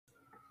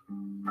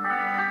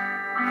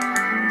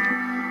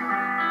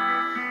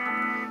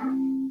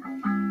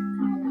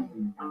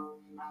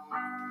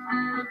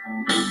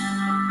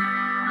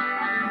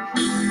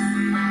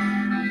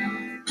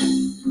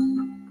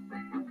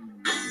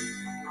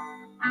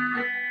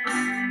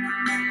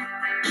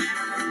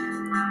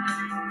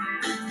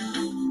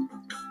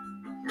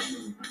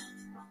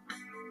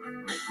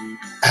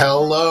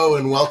Hello,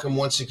 and welcome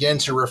once again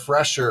to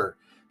Refresher,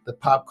 the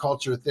pop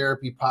culture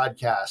therapy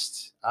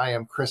podcast. I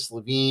am Chris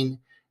Levine,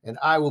 and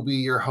I will be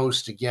your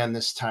host again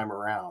this time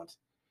around.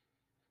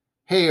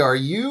 Hey, are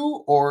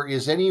you or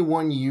is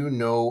anyone you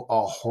know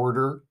a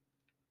hoarder,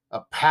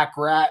 a pack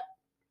rat,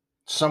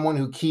 someone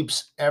who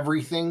keeps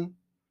everything?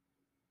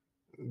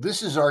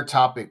 This is our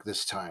topic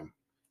this time.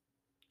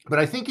 But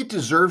I think it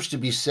deserves to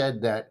be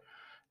said that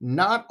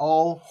not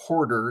all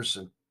hoarders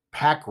and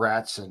pack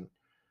rats and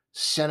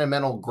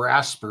sentimental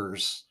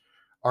graspers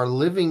are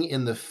living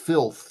in the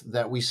filth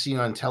that we see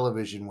on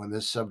television when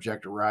this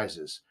subject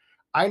arises.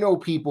 I know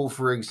people,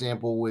 for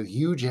example, with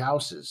huge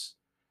houses,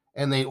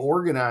 and they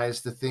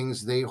organize the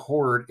things they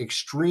hoard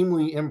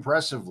extremely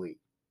impressively.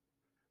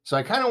 So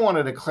I kind of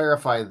wanted to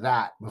clarify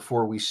that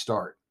before we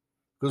start,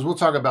 because we'll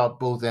talk about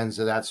both ends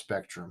of that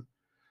spectrum.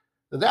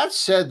 That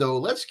said, though,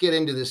 let's get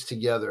into this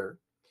together.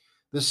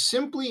 The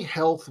Simply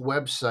Health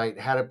website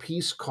had a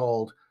piece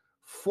called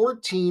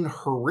 14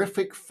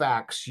 Horrific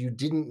Facts You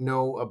Didn't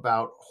Know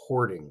About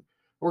Hoarding.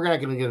 We're not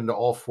going to get into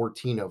all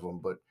 14 of them,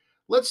 but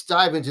let's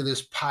dive into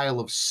this pile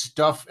of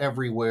stuff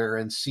everywhere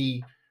and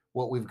see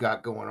what we've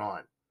got going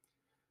on.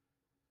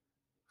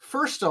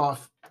 First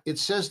off, it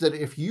says that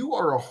if you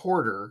are a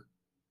hoarder,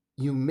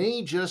 you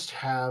may just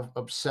have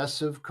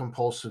obsessive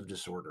compulsive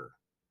disorder.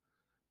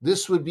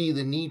 This would be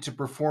the need to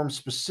perform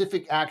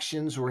specific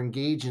actions or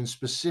engage in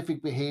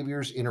specific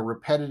behaviors in a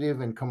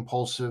repetitive and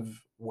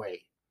compulsive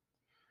way.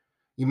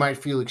 You might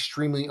feel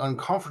extremely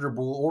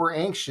uncomfortable or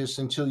anxious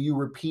until you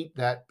repeat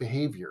that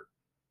behavior.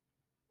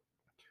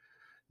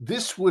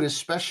 This would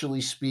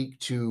especially speak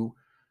to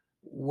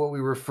what we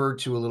referred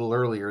to a little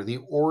earlier, the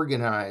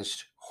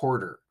organized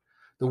hoarder,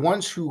 the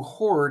ones who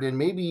hoard and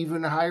maybe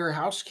even hire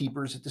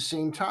housekeepers at the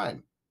same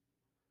time.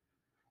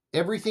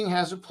 Everything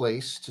has a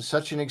place to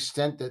such an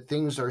extent that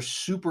things are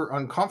super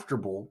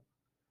uncomfortable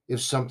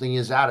if something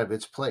is out of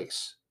its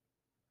place.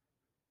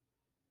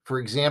 For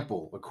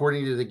example,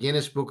 according to the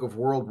Guinness Book of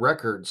World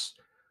Records,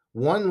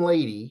 one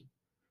lady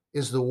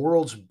is the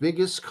world's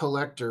biggest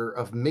collector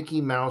of Mickey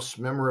Mouse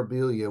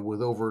memorabilia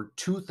with over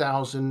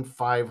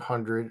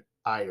 2,500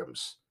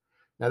 items.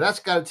 Now, that's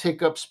got to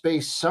take up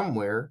space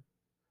somewhere,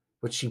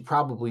 but she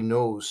probably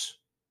knows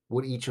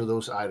what each of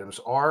those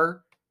items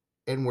are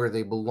and where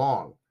they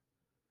belong.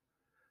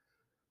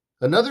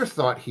 Another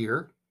thought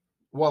here,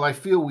 while I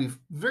feel we've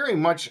very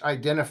much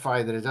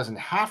identified that it doesn't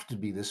have to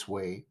be this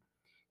way,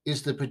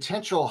 is the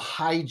potential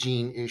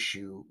hygiene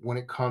issue when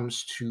it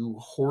comes to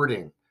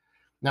hoarding.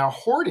 Now,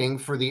 hoarding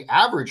for the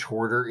average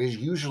hoarder is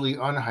usually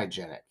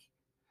unhygienic.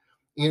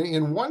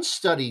 In one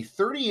study,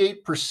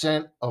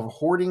 38% of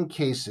hoarding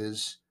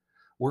cases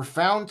were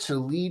found to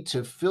lead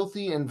to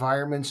filthy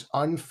environments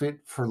unfit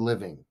for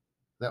living.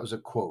 That was a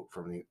quote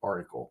from the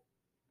article.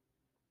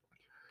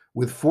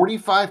 With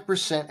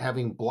 45%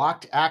 having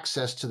blocked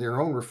access to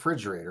their own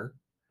refrigerator,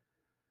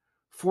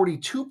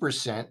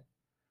 42%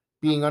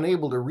 being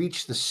unable to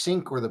reach the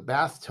sink or the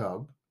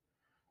bathtub,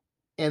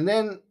 and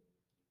then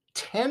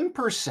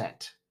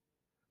 10%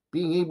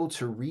 being able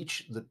to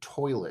reach the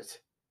toilet.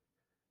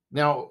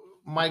 Now,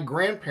 my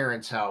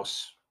grandparents'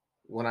 house,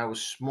 when I was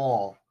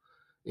small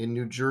in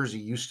New Jersey,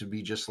 used to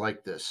be just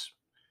like this.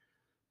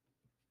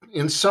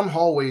 In some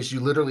hallways,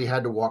 you literally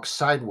had to walk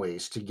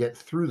sideways to get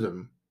through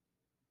them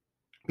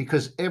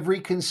because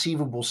every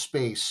conceivable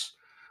space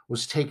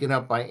was taken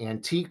up by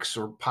antiques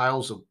or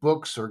piles of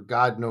books or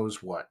God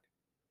knows what.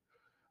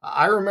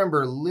 I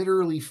remember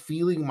literally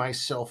feeling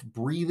myself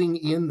breathing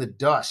in the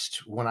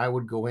dust when I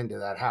would go into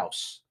that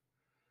house.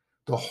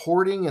 The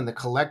hoarding and the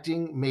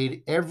collecting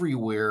made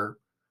everywhere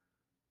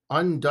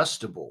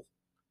undustable.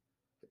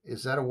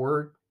 Is that a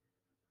word?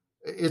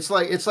 It's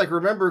like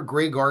remember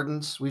Grey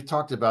Gardens? We've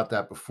talked about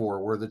that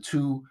before, where the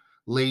two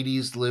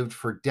ladies lived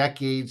for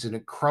decades in a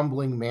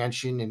crumbling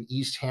mansion in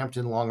East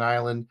Hampton, Long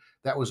Island,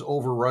 that was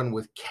overrun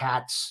with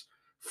cats,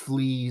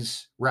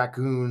 fleas,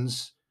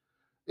 raccoons.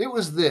 It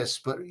was this,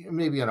 but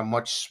maybe on a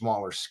much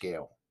smaller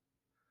scale.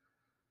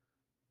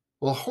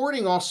 Well,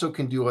 hoarding also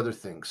can do other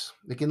things.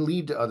 It can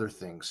lead to other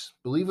things.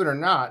 Believe it or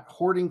not,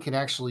 hoarding can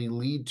actually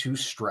lead to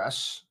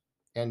stress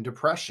and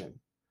depression.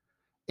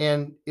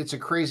 And it's a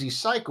crazy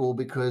cycle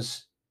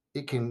because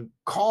it can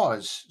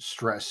cause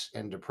stress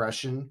and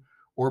depression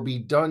or be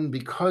done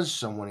because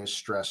someone is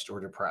stressed or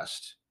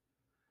depressed.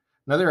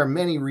 Now, there are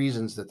many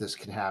reasons that this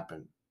can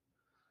happen.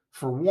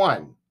 For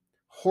one,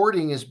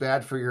 hoarding is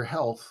bad for your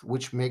health,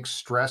 which makes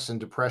stress and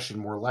depression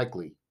more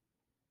likely.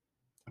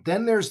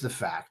 Then there's the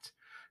fact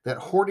that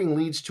hoarding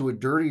leads to a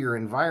dirtier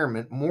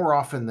environment more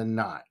often than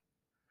not.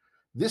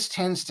 This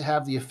tends to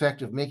have the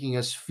effect of making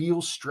us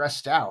feel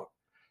stressed out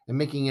and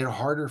making it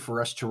harder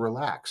for us to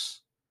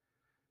relax.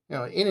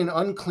 In an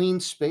unclean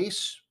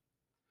space,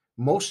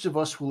 most of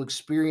us will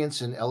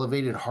experience an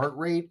elevated heart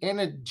rate and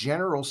a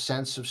general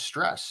sense of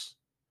stress.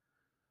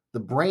 The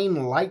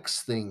brain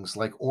likes things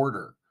like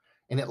order,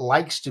 and it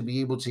likes to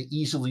be able to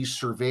easily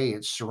survey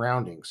its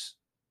surroundings.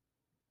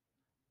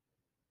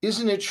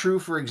 Isn't it true,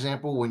 for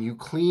example, when you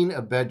clean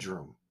a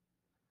bedroom,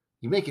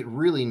 you make it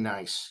really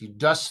nice, you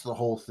dust the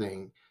whole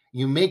thing,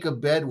 you make a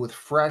bed with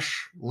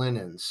fresh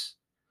linens,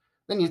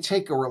 then you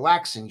take a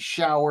relaxing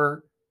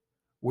shower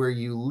where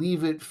you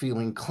leave it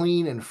feeling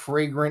clean and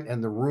fragrant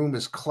and the room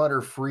is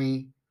clutter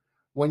free.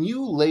 When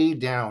you lay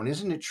down,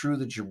 isn't it true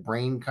that your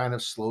brain kind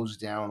of slows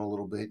down a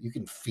little bit? You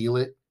can feel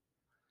it.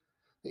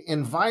 The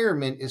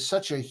environment is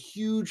such a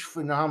huge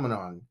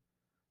phenomenon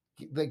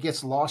that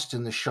gets lost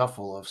in the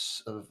shuffle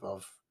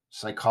of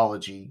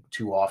psychology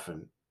too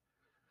often.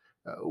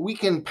 We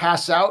can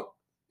pass out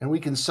and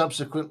we can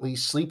subsequently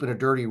sleep in a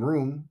dirty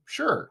room,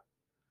 sure,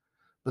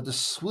 but the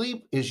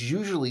sleep is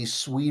usually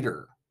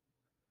sweeter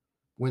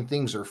when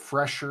things are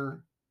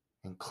fresher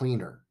and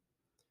cleaner.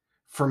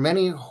 For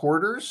many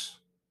hoarders,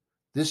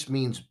 this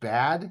means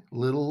bad,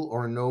 little,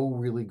 or no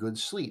really good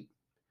sleep.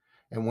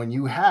 And when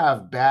you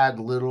have bad,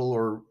 little,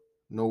 or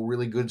no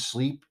really good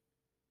sleep,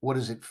 what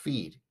does it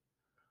feed?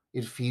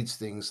 It feeds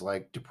things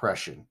like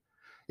depression.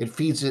 It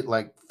feeds it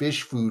like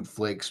fish food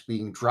flakes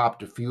being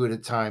dropped a few at a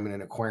time in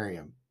an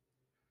aquarium.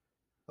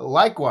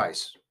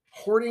 Likewise,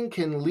 hoarding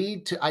can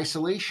lead to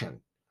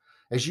isolation,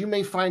 as you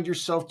may find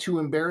yourself too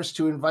embarrassed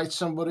to invite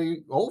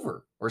somebody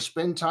over or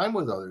spend time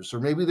with others, or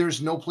maybe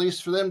there's no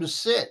place for them to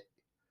sit.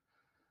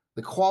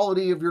 The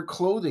quality of your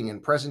clothing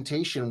and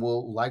presentation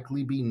will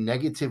likely be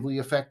negatively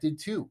affected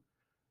too,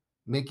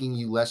 making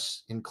you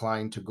less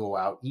inclined to go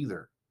out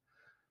either.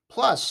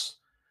 Plus,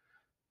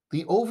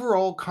 the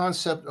overall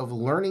concept of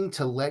learning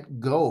to let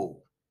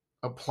go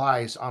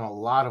applies on a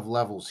lot of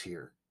levels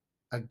here.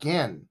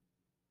 Again,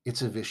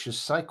 it's a vicious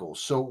cycle.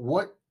 So,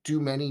 what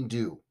do many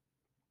do?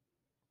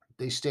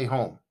 They stay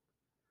home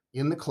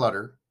in the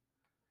clutter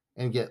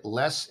and get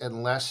less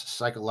and less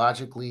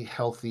psychologically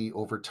healthy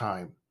over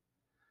time.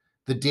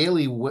 The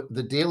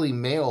Daily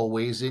Mail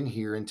weighs in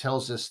here and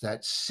tells us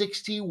that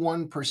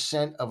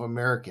 61% of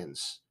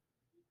Americans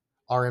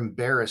are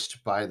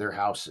embarrassed by their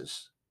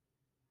houses.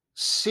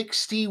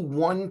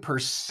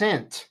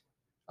 61%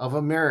 of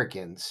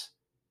Americans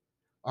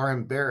are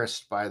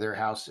embarrassed by their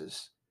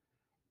houses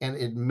and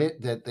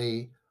admit that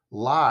they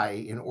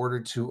lie in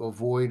order to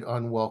avoid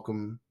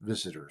unwelcome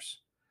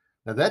visitors.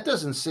 Now, that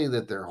doesn't say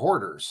that they're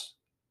hoarders,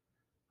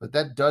 but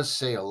that does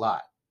say a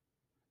lot.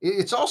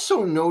 It's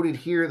also noted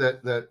here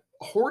that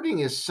hoarding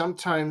is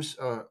sometimes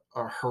a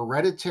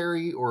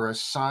hereditary or a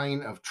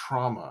sign of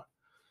trauma.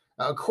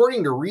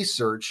 According to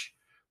research,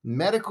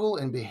 medical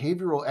and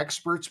behavioral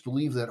experts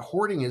believe that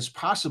hoarding is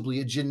possibly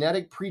a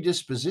genetic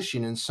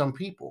predisposition in some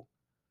people.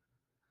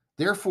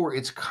 Therefore,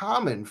 it's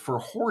common for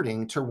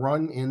hoarding to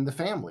run in the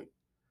family.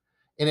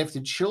 And if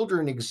the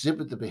children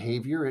exhibit the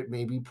behavior, it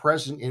may be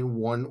present in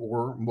one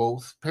or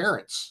both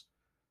parents.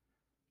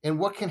 And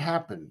what can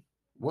happen?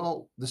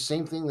 Well, the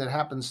same thing that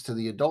happens to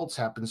the adults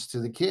happens to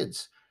the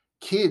kids.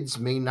 Kids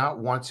may not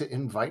want to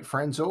invite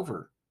friends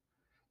over.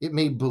 It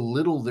may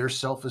belittle their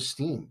self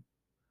esteem.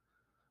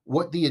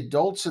 What the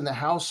adults in the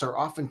house are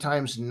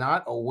oftentimes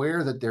not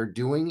aware that they're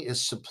doing is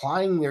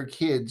supplying their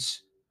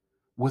kids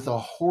with a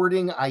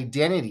hoarding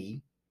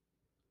identity,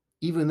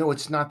 even though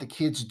it's not the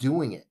kids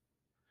doing it.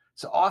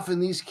 So often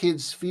these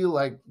kids feel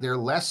like they're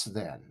less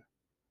than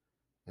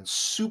and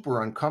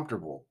super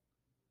uncomfortable.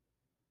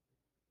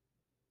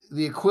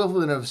 The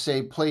equivalent of,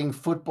 say, playing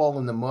football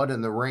in the mud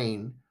and the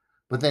rain,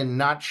 but then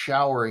not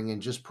showering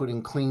and just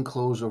putting clean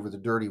clothes over the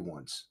dirty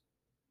ones.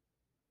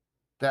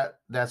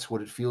 That's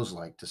what it feels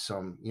like to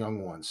some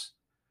young ones.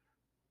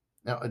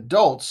 Now,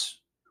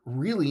 adults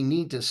really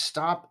need to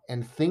stop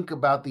and think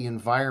about the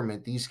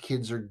environment these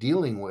kids are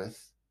dealing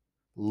with,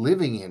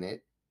 living in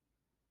it,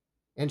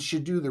 and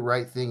should do the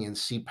right thing and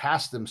see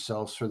past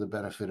themselves for the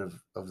benefit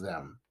of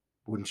them.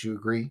 Wouldn't you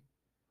agree?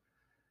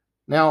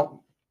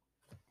 Now,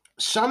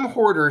 some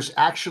hoarders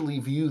actually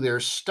view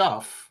their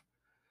stuff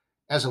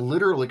as a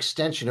literal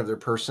extension of their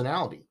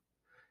personality.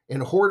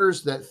 And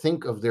hoarders that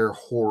think of their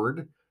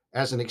hoard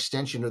as an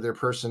extension of their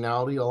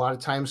personality a lot of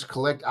times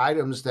collect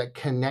items that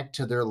connect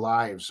to their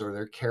lives or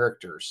their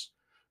characters.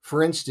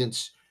 For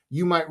instance,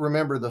 you might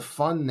remember the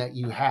fun that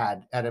you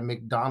had at a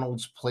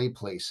McDonald's play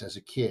place as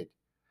a kid.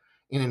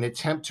 In an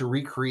attempt to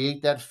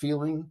recreate that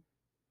feeling,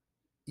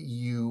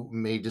 you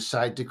may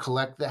decide to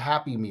collect the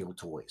Happy Meal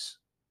toys.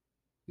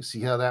 You see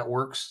how that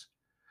works?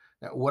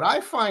 Now, what I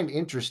find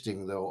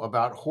interesting, though,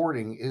 about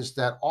hoarding is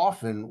that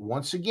often,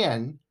 once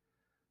again,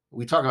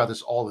 we talk about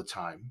this all the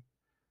time.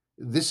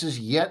 This is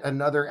yet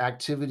another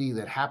activity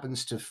that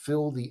happens to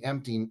fill the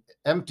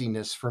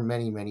emptiness for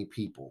many, many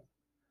people.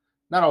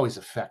 Not always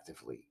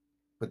effectively,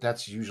 but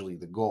that's usually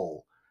the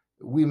goal.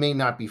 We may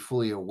not be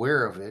fully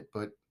aware of it,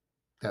 but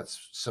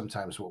that's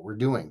sometimes what we're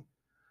doing.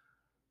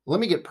 Let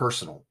me get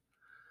personal.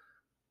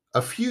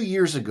 A few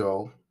years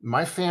ago,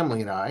 my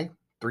family and I,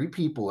 three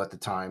people at the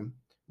time,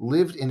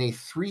 lived in a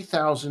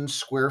 3,000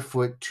 square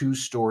foot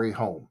 2-story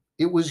home.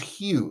 It was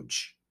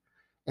huge.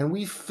 and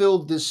we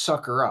filled this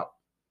sucker up.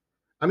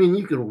 I mean,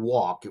 you could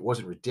walk, it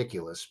wasn't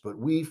ridiculous, but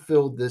we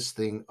filled this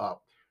thing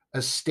up.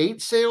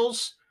 Estate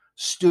sales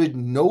stood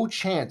no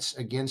chance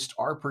against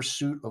our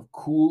pursuit of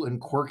cool and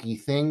quirky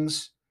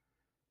things,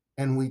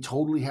 and we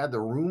totally had the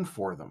room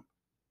for them.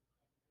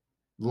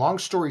 Long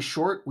story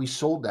short, we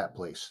sold that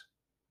place.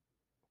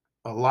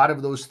 A lot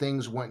of those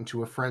things went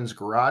into a friend's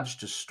garage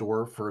to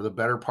store for the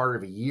better part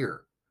of a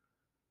year.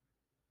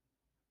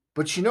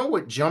 But you know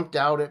what jumped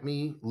out at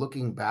me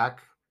looking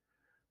back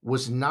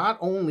was not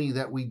only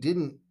that we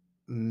didn't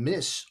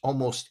miss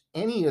almost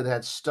any of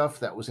that stuff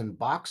that was in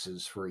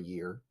boxes for a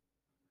year,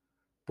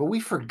 but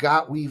we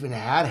forgot we even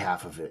had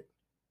half of it.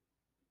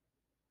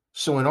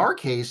 So in our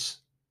case,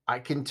 I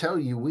can tell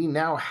you we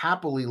now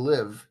happily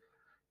live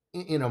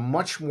in a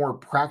much more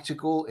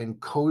practical and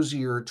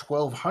cozier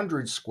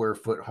 1,200 square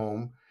foot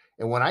home.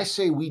 And when I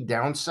say we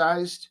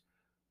downsized,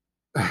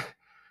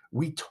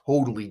 we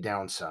totally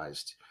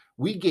downsized.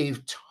 We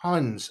gave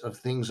tons of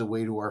things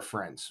away to our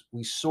friends.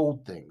 We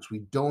sold things, we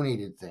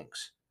donated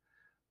things,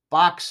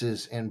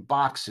 boxes and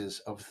boxes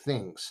of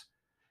things,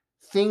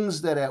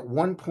 things that at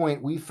one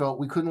point we felt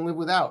we couldn't live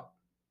without.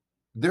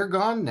 They're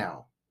gone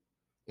now.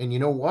 And you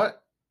know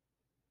what?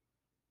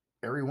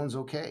 Everyone's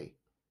okay.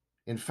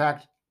 In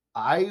fact,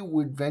 I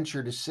would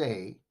venture to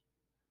say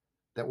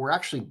that we're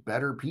actually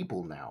better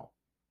people now.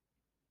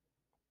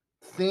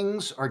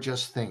 Things are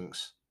just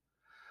things.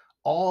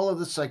 All of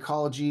the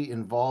psychology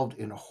involved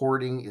in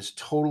hoarding is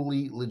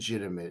totally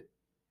legitimate.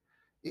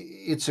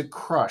 It's a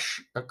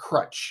crutch,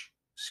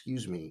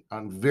 excuse me,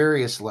 on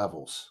various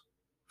levels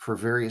for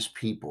various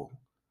people.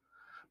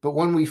 But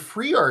when we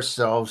free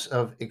ourselves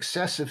of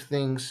excessive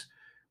things,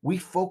 we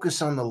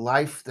focus on the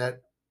life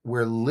that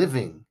we're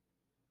living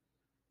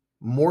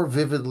more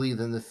vividly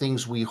than the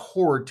things we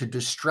hoard to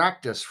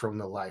distract us from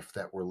the life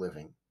that we're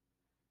living.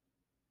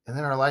 And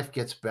then our life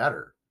gets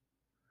better.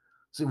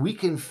 So we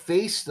can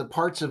face the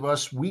parts of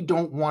us we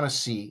don't want to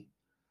see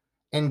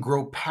and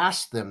grow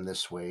past them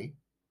this way.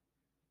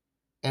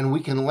 And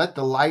we can let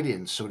the light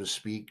in, so to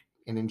speak,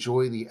 and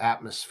enjoy the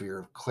atmosphere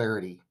of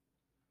clarity.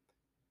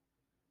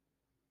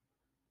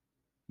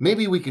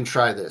 Maybe we can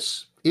try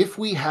this. If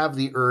we have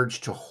the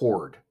urge to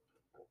hoard,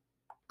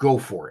 go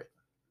for it.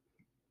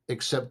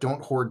 Except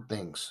don't hoard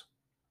things.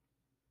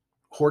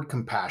 Hoard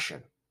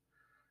compassion.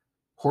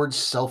 Hoard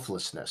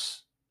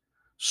selflessness.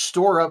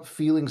 Store up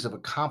feelings of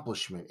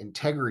accomplishment,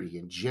 integrity,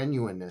 and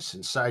genuineness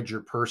inside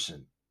your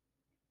person.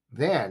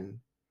 Then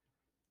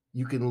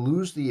you can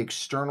lose the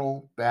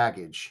external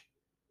baggage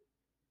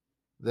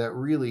that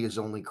really is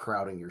only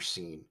crowding your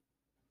scene.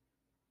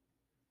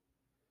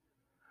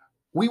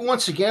 We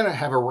once again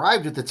have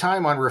arrived at the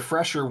time on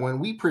Refresher when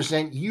we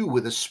present you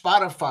with a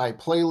Spotify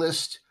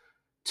playlist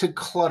to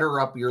clutter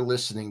up your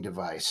listening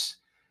device.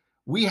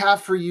 We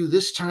have for you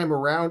this time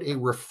around a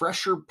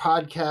Refresher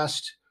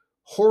Podcast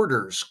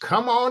Hoarders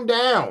Come On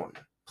Down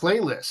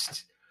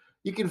playlist.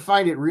 You can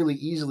find it really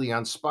easily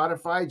on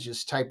Spotify.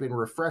 Just type in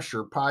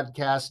Refresher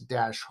Podcast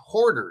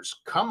Hoarders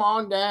Come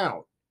On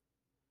Down.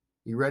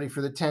 You ready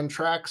for the 10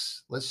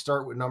 tracks? Let's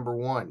start with number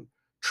 1,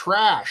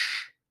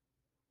 Trash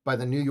by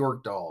the New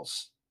York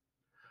Dolls.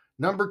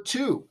 Number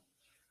 2,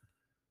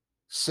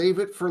 Save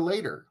It for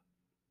Later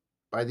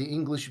by the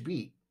English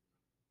Beat.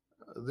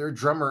 Their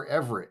drummer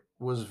Everett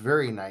was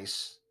very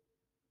nice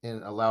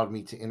and allowed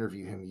me to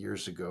interview him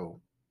years ago.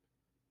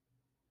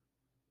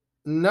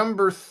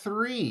 Number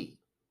 3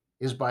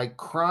 is by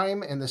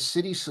Crime and the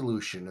City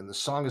Solution, and the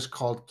song is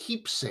called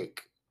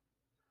Keepsake.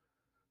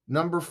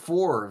 Number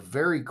 4,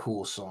 very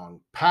cool song,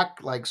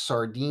 Packed Like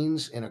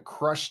Sardines in a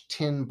Crushed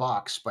Tin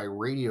Box by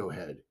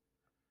Radiohead.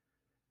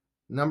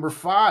 Number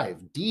 5,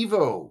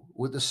 Devo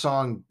with the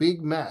song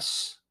Big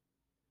Mess.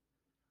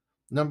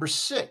 Number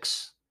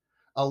 6,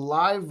 a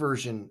live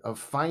version of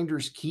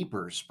Finders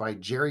Keepers by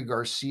Jerry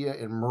Garcia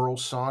and Merle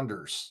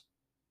Saunders.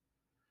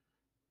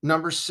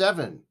 Number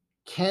 7,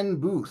 Ken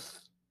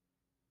Booth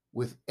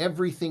with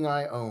Everything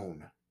I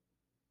Own.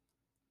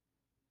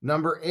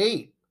 Number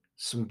 8,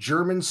 some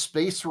German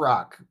space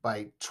rock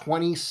by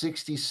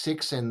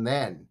 2066 and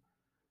Then.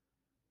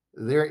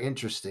 They're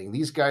interesting.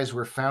 These guys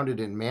were founded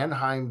in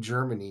Mannheim,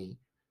 Germany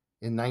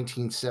in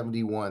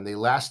 1971. They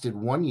lasted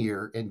 1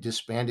 year and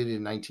disbanded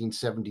in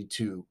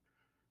 1972.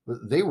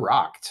 They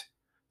rocked.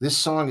 This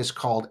song is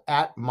called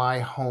At My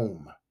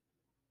Home.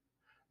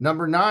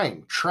 Number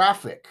 9,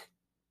 Traffic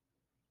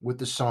with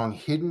the song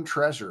Hidden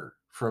Treasure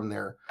from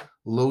their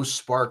Low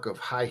Spark of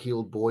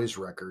High-Heeled Boys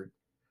record.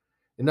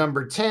 And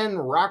number 10,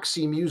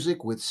 Roxy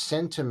Music with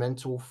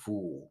Sentimental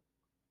Fool.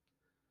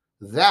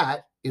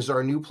 That is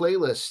our new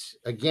playlist.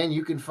 Again,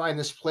 you can find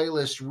this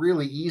playlist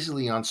really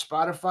easily on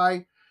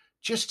Spotify.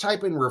 Just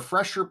type in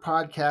Refresher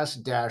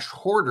Podcast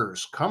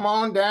Hoarders. Come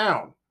on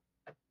down.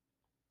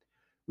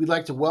 We'd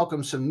like to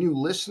welcome some new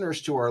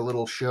listeners to our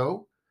little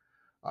show.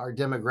 Our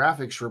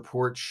demographics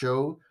reports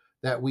show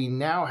that we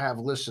now have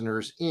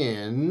listeners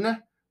in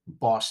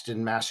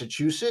Boston,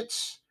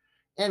 Massachusetts,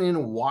 and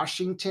in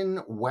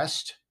Washington,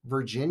 West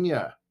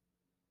Virginia.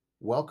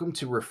 Welcome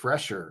to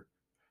Refresher.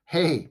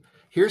 Hey,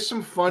 Here's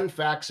some fun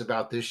facts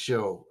about this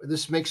show.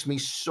 This makes me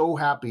so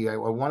happy. I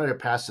wanted to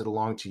pass it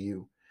along to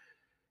you.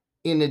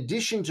 In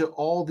addition to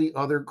all the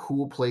other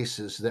cool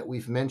places that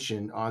we've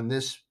mentioned on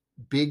this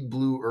big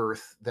blue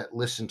earth that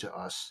listen to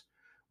us,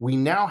 we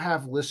now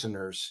have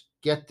listeners,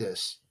 get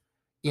this,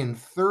 in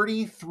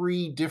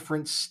 33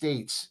 different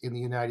states in the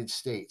United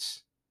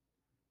States.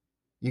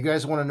 You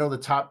guys want to know the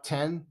top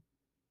 10?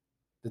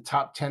 The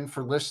top 10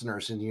 for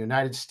listeners in the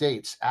United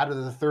States out of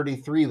the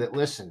 33 that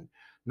listen.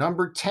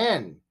 Number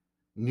 10,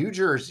 New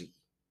Jersey.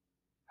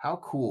 How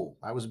cool.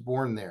 I was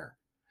born there.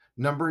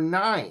 Number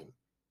 9,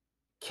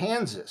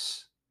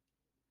 Kansas.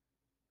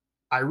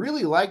 I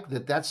really like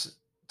that that's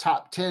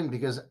top 10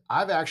 because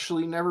I've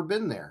actually never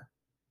been there.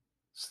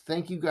 So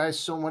thank you guys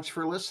so much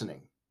for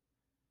listening.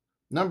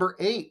 Number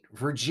 8,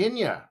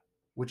 Virginia,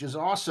 which is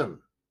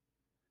awesome.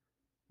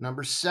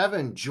 Number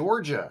 7,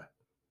 Georgia.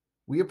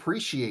 We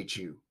appreciate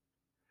you.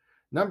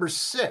 Number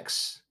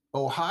 6,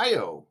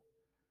 Ohio.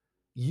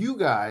 You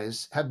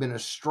guys have been a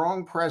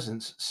strong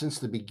presence since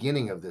the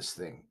beginning of this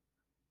thing,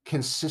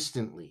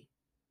 consistently.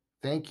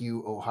 Thank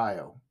you,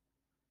 Ohio.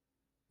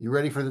 You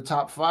ready for the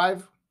top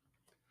 5?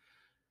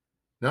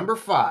 Number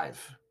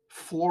 5,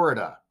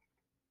 Florida.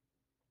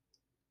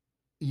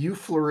 You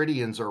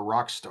Floridians are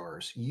rock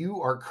stars.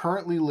 You are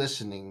currently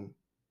listening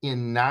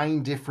in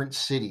 9 different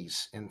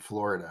cities in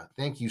Florida.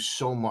 Thank you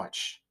so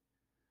much.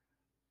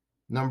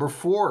 Number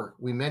 4,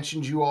 we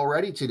mentioned you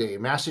already today,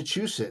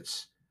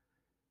 Massachusetts.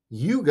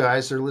 You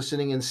guys are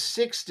listening in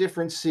 6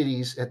 different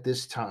cities at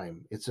this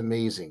time. It's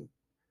amazing.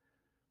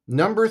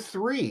 Number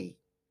 3,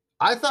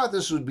 I thought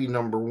this would be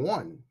number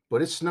 1,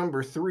 but it's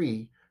number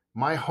 3,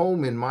 my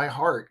home in my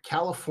heart,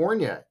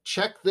 California.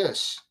 Check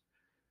this.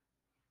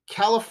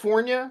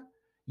 California,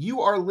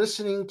 you are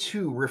listening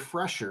to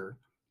Refresher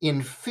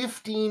in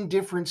 15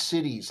 different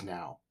cities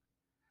now.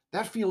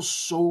 That feels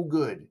so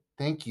good.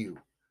 Thank you.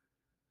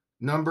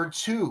 Number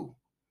 2,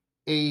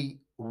 a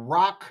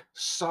rock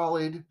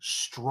solid,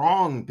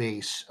 strong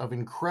base of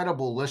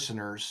incredible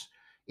listeners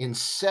in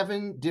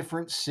 7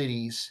 different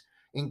cities,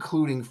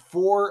 including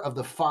 4 of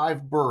the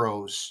 5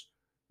 boroughs.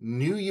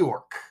 New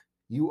York,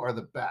 you are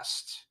the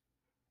best.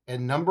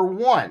 And number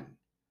 1,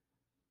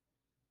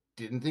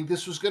 didn't think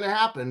this was going to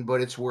happen,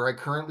 but it's where I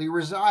currently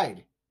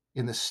reside,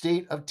 in the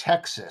state of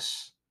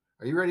Texas.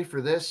 Are you ready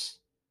for this?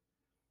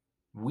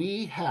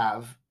 We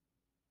have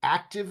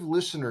active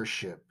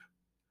listenership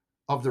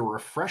of the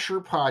Refresher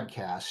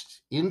podcast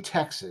in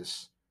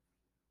Texas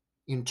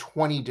in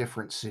 20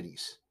 different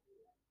cities.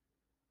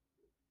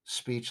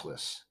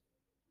 Speechless.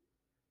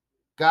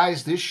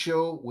 Guys, this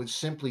show would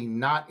simply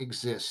not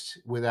exist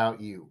without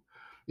you.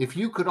 If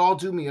you could all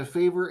do me a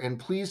favor and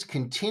please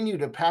continue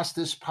to pass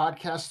this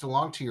podcast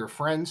along to your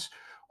friends.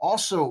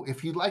 Also,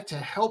 if you'd like to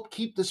help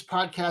keep this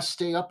podcast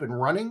stay up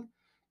and running,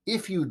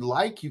 if you'd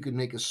like, you can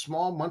make a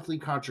small monthly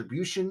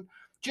contribution.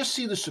 Just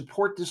see the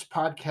support this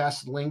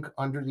podcast link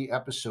under the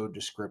episode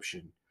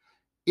description.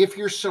 If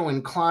you're so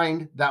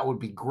inclined, that would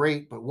be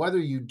great. But whether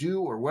you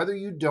do or whether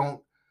you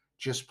don't,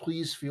 just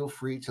please feel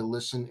free to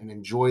listen and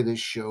enjoy this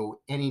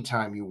show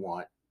anytime you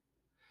want.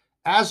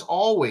 As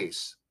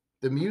always,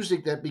 the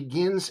music that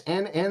begins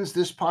and ends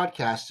this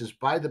podcast is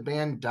by the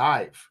band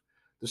Dive.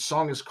 The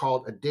song is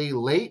called A Day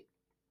Late,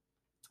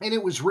 and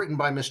it was written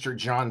by Mr.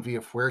 John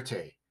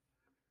Villafuerte.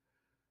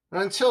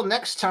 And until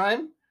next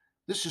time,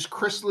 this is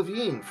Chris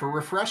Levine for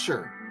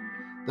Refresher,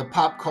 the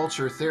Pop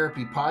Culture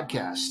Therapy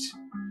Podcast.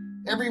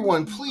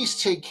 Everyone,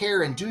 please take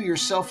care and do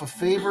yourself a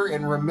favor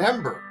and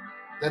remember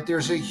that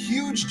there's a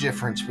huge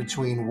difference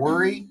between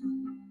worry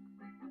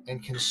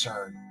and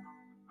concern.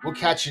 We'll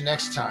catch you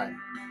next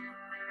time.